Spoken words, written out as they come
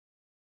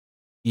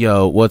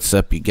Yo, what's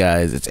up, you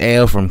guys? It's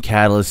AO from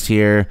Catalyst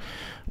here.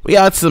 We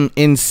got some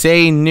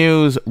insane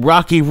news.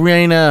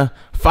 Reina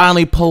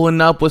finally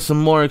pulling up with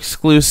some more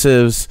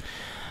exclusives.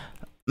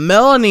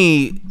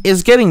 Melanie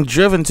is getting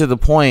driven to the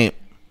point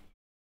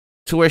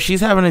to where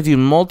she's having to do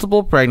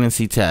multiple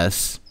pregnancy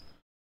tests.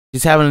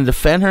 She's having to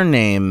defend her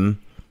name.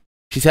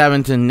 She's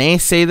having to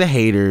naysay the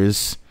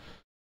haters.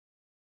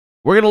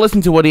 We're going to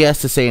listen to what he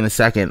has to say in a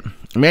second.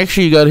 Make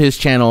sure you go to his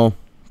channel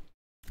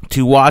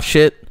to watch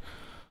it,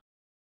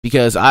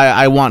 because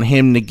I want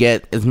him to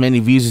get as many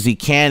views as he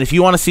can. If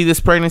you want to see this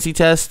pregnancy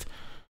test,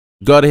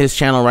 go to his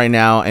channel right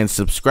now and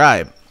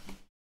subscribe.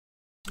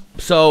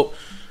 So,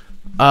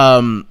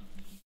 and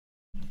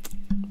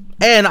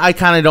I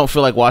kind of don't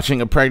feel like watching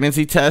a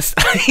pregnancy test,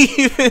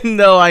 even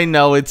though I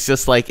know it's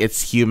just like,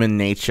 it's human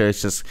nature.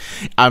 It's just,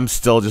 I'm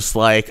still just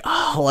like,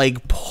 oh,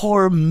 like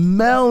poor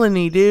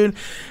Melanie, dude.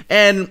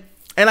 And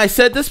I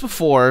said this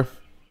before.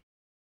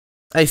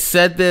 I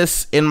said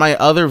this in my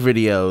other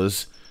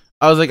videos.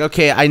 I was like,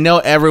 okay, I know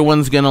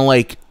everyone's gonna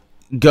like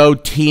go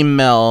Team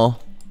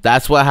Mel.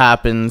 That's what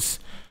happens.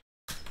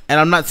 And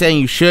I'm not saying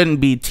you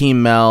shouldn't be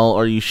Team Mel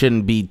or you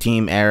shouldn't be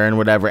Team Aaron,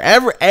 whatever.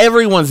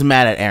 Everyone's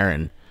mad at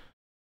Aaron.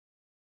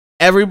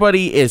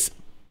 Everybody is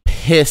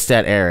pissed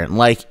at Aaron.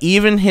 Like,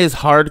 even his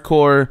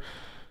hardcore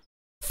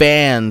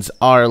fans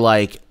are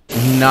like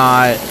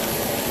not.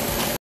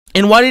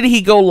 And why did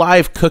he go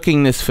live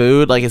cooking this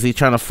food? Like, is he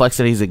trying to flex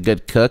that he's a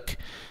good cook?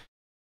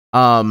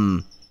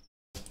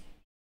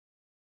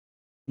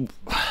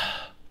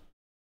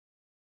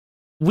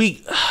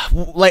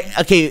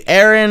 Okay,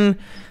 Aaron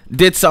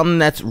did something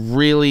that's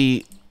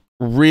really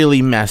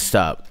messed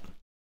up.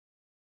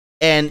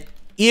 And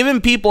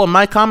even people in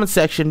my comment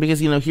section, because,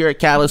 you know, here at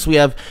Catalyst,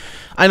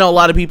 I know a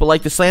lot of people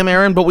like to slam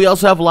Aaron, but we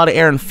also have a lot of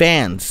Aaron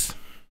fans.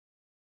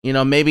 You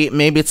know, maybe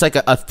it's like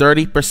a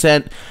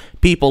 30%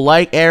 people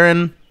like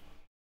Aaron,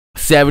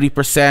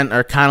 70%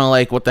 are kind of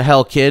like, what the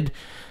hell, kid?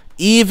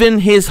 Even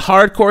his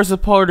hardcore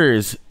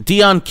supporters,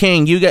 Dion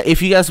King,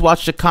 if you guys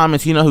watch the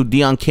comments, you know who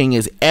Dion King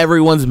is.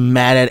 Everyone's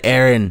mad at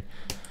Aaron.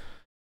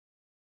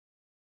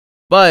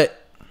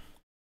 But,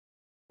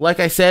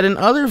 like I said in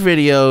other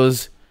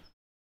videos,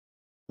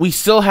 we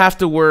still have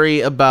to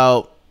worry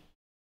about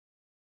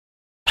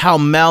how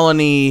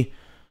Melanie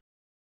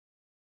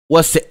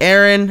was to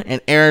Aaron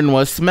and Aaron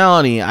was to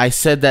Melanie. I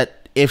said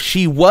that if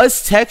she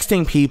was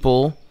texting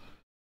people,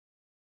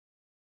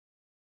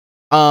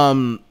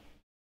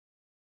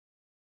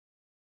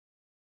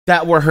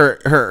 that were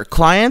her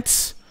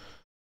clients,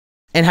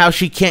 and how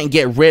she can't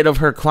get rid of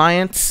her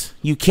clients.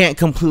 You can't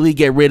completely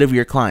get rid of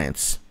your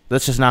clients.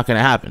 That's just not going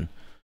to happen.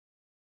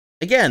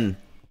 Again,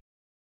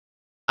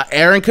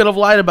 Aaron could have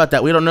lied about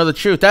that. We don't know the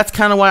truth. That's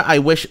kind of why I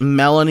wish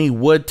Melanie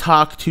would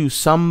talk to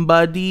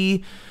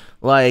somebody.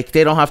 Like,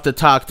 they don't have to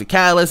talk to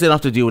Catalyst. They don't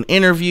have to do an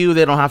interview.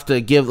 They don't have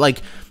to give,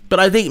 like, but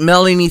I think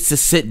Melanie needs to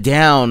sit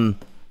down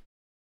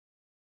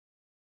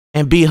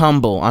and be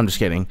humble. I'm just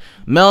kidding.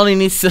 Melanie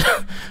needs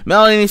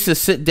to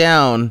sit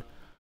down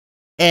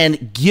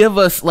and give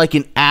us like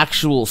an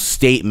actual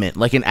statement,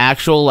 like an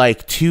actual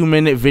like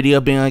 2-minute video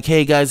being like,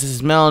 hey guys, this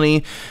is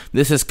Melanie.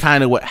 This is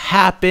kind of what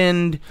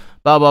happened,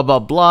 blah, blah, blah,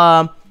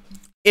 blah.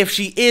 If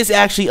she is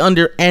actually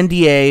under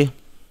NDA,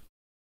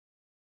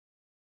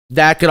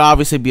 that could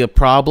obviously be a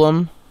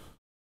problem,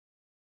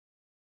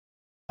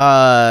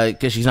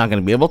 because she's not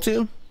going to be able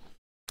to.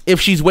 If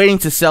she's waiting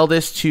to sell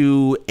this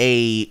to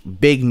a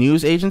big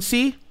news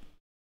agency,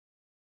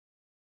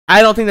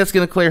 I don't think that's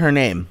going to clear her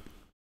name.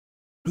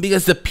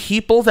 Because the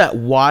people that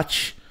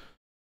watch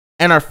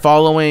and are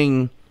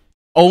following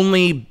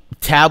only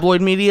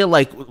tabloid media,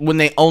 like when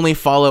they only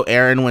follow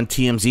Aaron when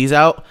TMZ's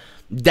out,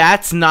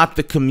 that's not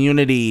the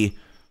community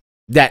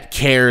that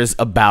cares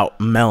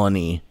about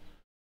Melanie.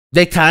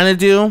 They kind of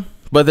do,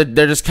 but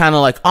they're just kind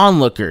of like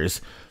onlookers.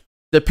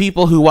 The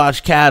people who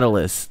watch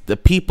Catalyst, the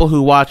people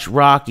who watch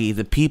Rocky,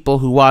 the people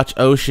who watch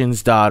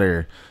Ocean's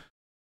Daughter,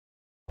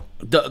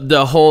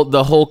 the whole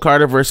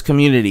Carterverse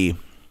community.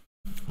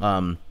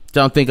 Don't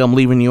think I'm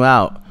leaving you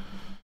out.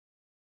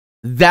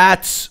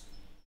 That's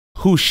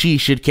who she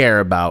should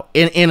care about,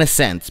 in a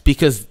sense,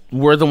 because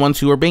we're the ones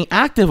who are being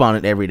active on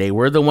it every day.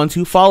 We're the ones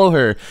who follow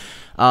her.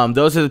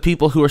 Those are the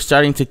people who are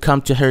starting to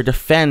come to her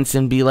defense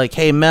and be like,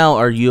 hey, Mel,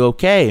 are you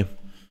okay?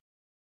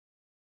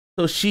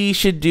 So she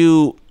should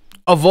do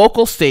a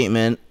vocal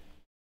statement,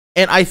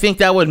 and I think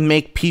that would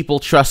make people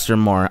trust her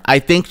more. I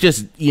think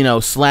just, you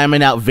know,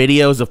 slamming out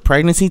videos of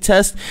pregnancy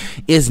tests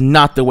is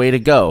not the way to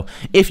go.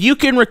 If you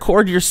can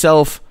record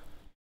yourself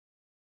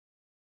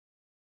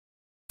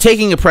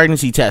taking a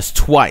pregnancy test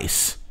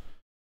twice,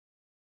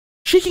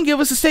 she can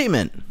give us a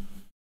statement.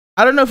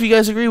 I don't know if you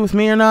guys agree with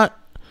me or not.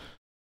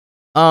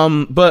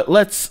 But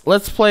let's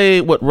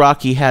play what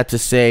Rocky had to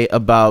say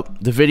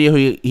about the video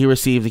he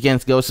received. Again,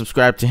 go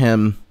subscribe to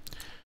him.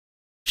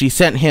 She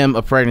sent him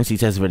a pregnancy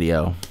test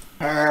video.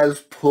 Has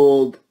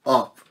pulled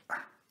up.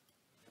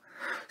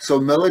 So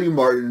Melanie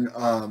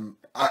Martin,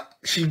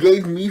 she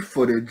gave me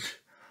footage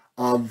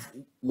of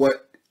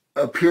what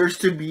appears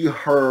to be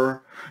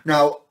her.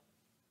 Now,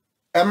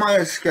 Am I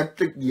a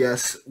skeptic?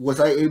 Yes. Was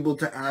I able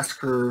to ask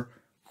her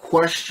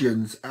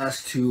questions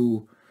as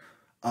to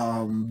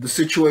the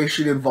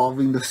situation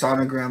involving the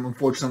sonogram?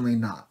 Unfortunately,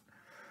 not.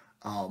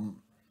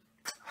 Um,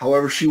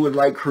 However, she would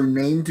like her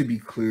name to be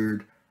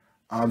cleared.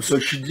 So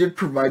she did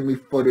provide me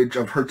footage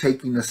of her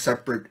taking a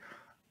separate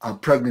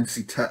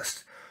pregnancy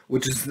test,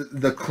 which is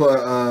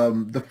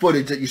the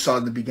footage that you saw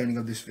in the beginning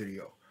of this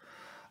video.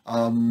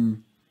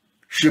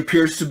 She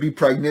appears to be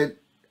pregnant.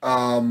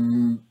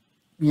 You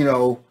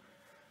know,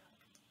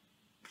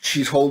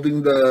 she's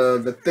holding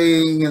the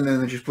thing, and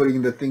then she's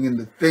putting the thing in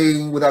the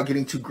thing without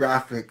getting too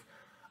graphic.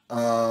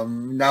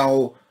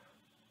 Now,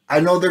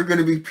 I know there are going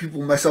to be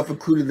people, myself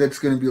included, that's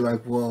going to be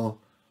like, well,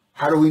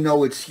 how do we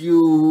know it's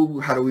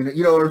you? How do we know?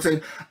 You know what I'm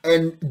saying?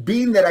 And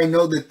being that I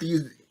know that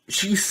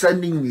she's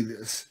sending me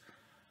this,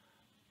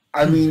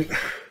 I mean,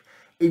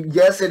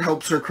 yes, it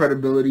helps her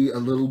credibility a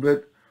little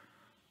bit.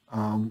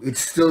 It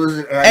still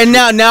isn't. And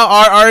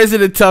now RR is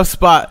in a tough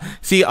spot.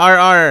 See,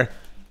 RR,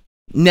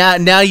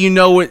 now you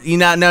know what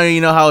now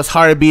you know how it's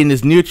hard to be in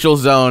this neutral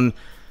zone.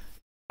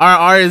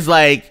 RR is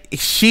like,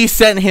 she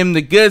sent him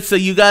the goods, so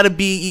you gotta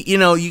be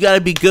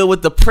good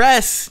with the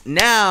press.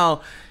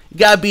 Now you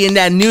gotta be in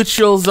that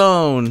neutral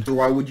zone. So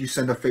why would you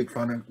send a fake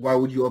sonogram? Why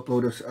would you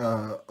upload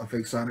a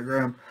fake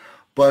sonogram?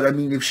 But I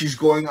mean, if she's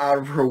going out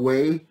of her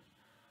way,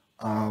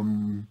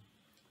 then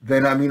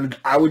I mean,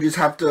 I would just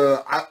have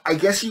to. I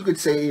guess you could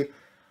say,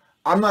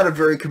 I'm not a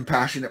very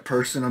compassionate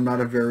person. I'm not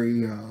a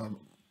very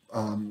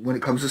when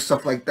it comes to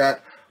stuff like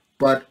that.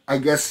 But I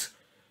guess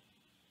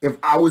if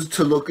I was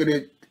to look at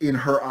it in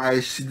her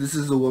eyes, this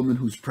is a woman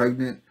who's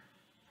pregnant,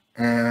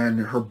 and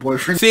her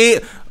boyfriend. See,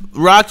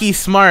 Rocky's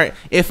smart.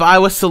 If I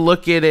was to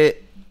look at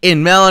it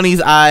in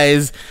Melanie's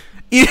eyes,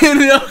 you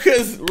know,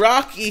 because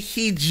Rocky,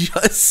 he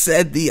just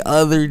said the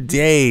other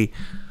day,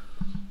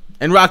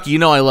 and Rocky, you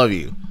know I love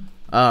you,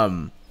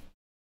 and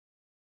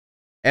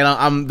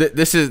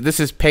this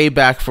is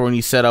payback for when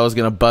you said I was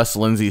gonna bust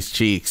Lindsay's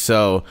cheek.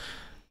 So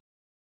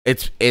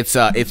it's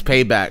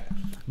payback.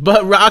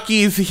 But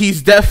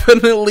he's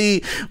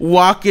definitely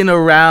walking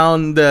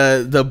around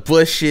the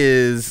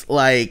bushes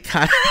like,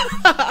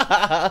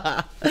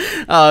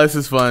 oh, this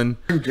is fun.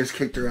 Just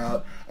kicked her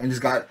out and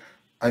just got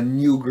a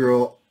new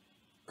girl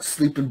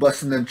sleeping,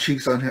 busting them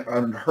cheeks on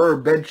her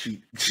bed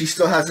sheet. She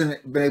still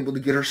hasn't been able to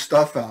get her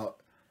stuff out.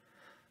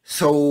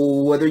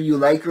 So whether you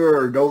like her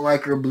or don't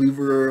like her, believe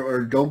her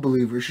or don't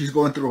believe her, she's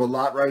going through a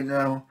lot right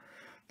now.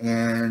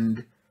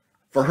 And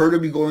for her to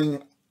be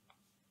going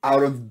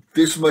out of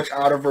this much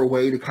out of her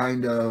way to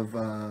kind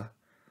of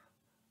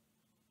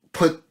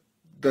put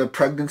the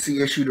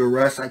pregnancy issue to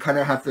rest, I kind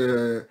of have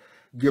to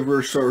give her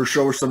or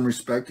show her some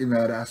respect in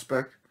that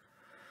aspect.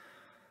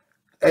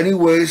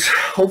 Anyways,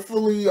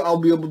 hopefully I'll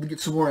be able to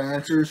get some more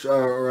answers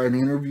or an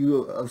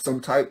interview of some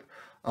type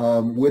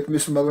with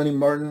Miss Melanie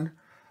Martin.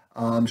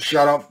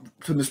 Shout out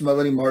to Miss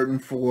Melanie Martin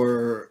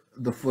for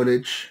the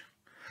footage,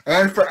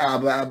 and for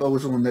Abba. Abba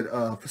was the one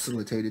that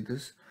facilitated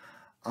this.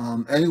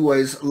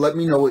 Anyways, let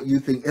me know what you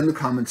think in the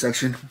comment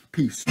section.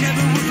 Peace.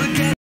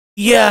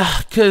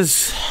 Yeah,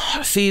 because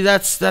see,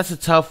 that's a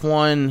tough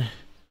one.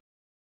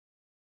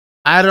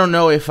 I don't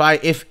know if I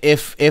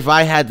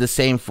had the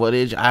same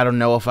footage, I don't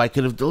know if I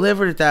could have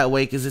delivered it that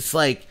way, because it's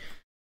like,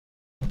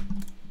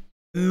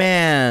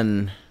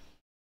 man,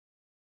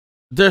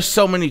 there's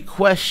so many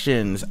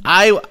questions.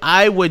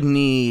 I would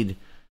need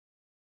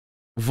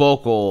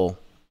vocal.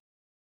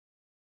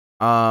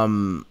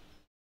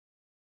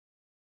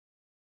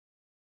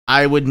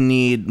 I would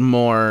need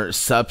more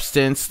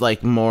substance,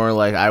 like more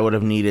like I would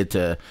have needed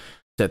to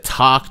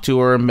talk to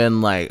her and been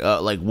like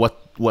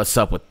what's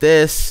up with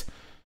this,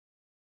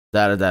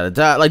 da da da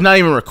da, like not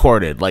even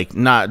recorded, like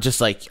not just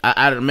like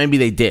I don't, maybe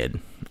they did,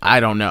 I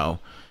don't know,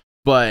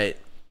 but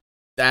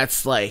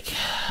that's like,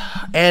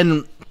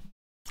 and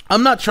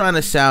I'm not trying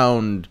to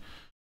sound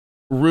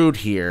rude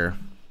here.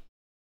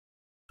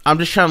 I'm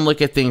just trying to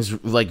look at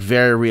things like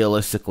very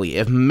realistically.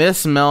 If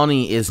Miss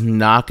Melanie is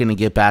not going to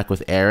get back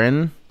with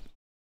Aaron,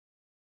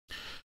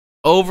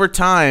 over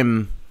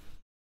time,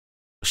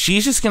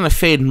 she's just going to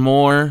fade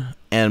more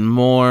and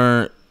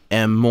more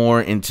and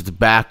more into the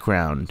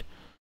background.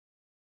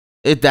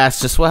 That's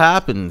just what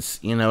happens.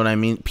 You know what I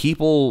mean?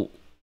 People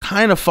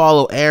kind of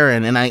follow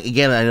Aaron. And I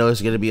know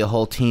there's going to be a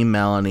whole Team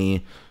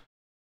Melanie,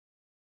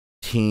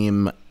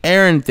 Team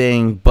Aaron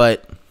thing.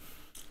 But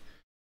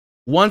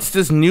once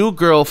this new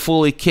girl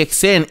fully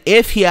kicks in,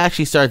 if he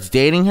actually starts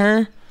dating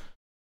her,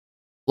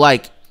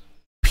 like,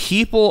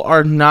 people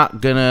are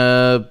not going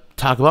to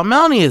talk about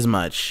Melanie as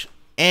much,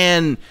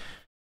 and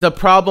the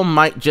problem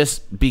might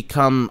just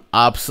become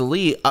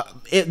obsolete.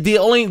 The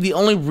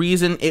only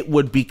reason it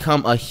would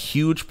become a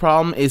huge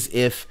problem is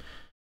if,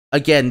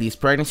 again, these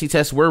pregnancy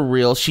tests were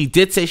real. She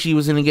did say she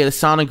was going to get a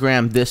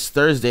sonogram this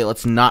Thursday.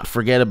 Let's not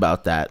forget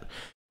about that.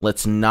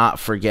 Let's not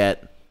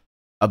forget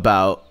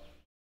about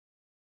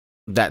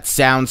that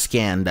sound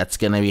scan that's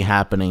going to be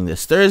happening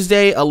this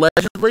Thursday,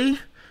 allegedly.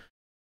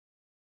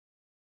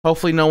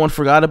 Hopefully no one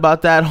forgot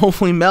about that.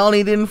 Hopefully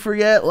Melanie didn't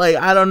forget. Like,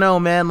 I don't know,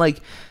 man. Like,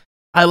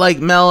 I like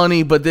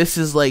Melanie, but this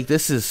is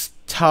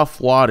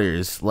tough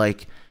waters.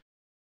 Like,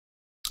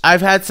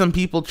 I've had some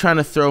people trying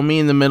to throw me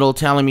in the middle,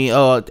 telling me,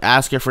 "Oh,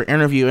 ask her for an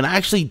interview," and I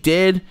actually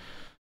did,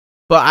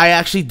 but I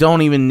actually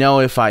don't even know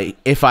if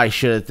I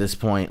should at this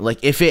point. Like,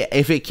 if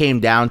it came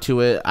down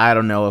to it, I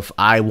don't know if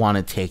I want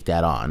to take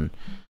that on,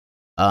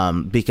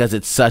 because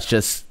it's such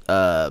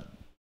a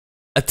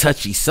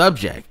touchy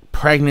subject.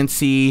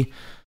 Pregnancy,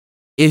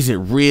 is it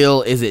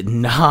real? Is it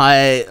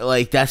not?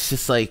 Like, that's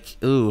just like,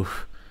 ooh.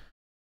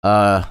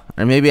 Or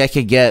maybe I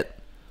could get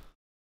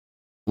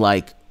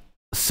like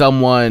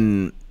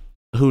someone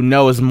who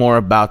knows more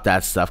about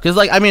that stuff, because,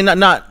 like, I mean,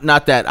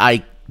 not that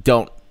I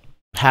don't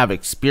have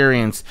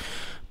experience,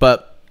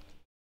 but,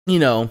 you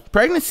know,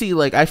 pregnancy,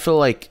 like, I feel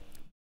like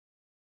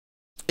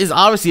is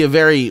obviously a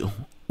very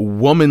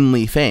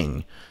womanly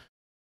thing,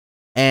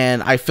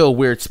 and I feel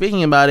weird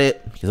speaking about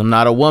it because I'm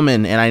not a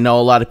woman, and I know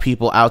a lot of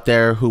people out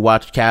there who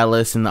watch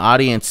Catalyst in the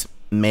audience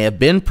may have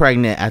been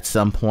pregnant at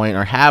some point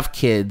or have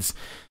kids,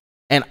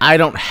 and I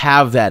don't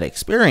have that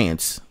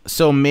experience.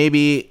 So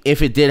maybe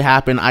if it did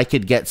happen, I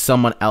could get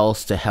someone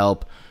else to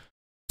help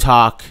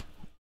talk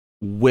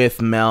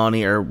with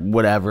Melanie or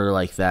whatever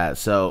like that.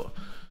 So,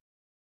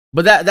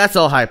 but that's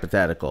all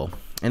hypothetical.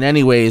 And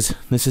anyways,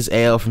 this is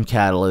AO from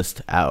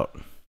Catalyst, out.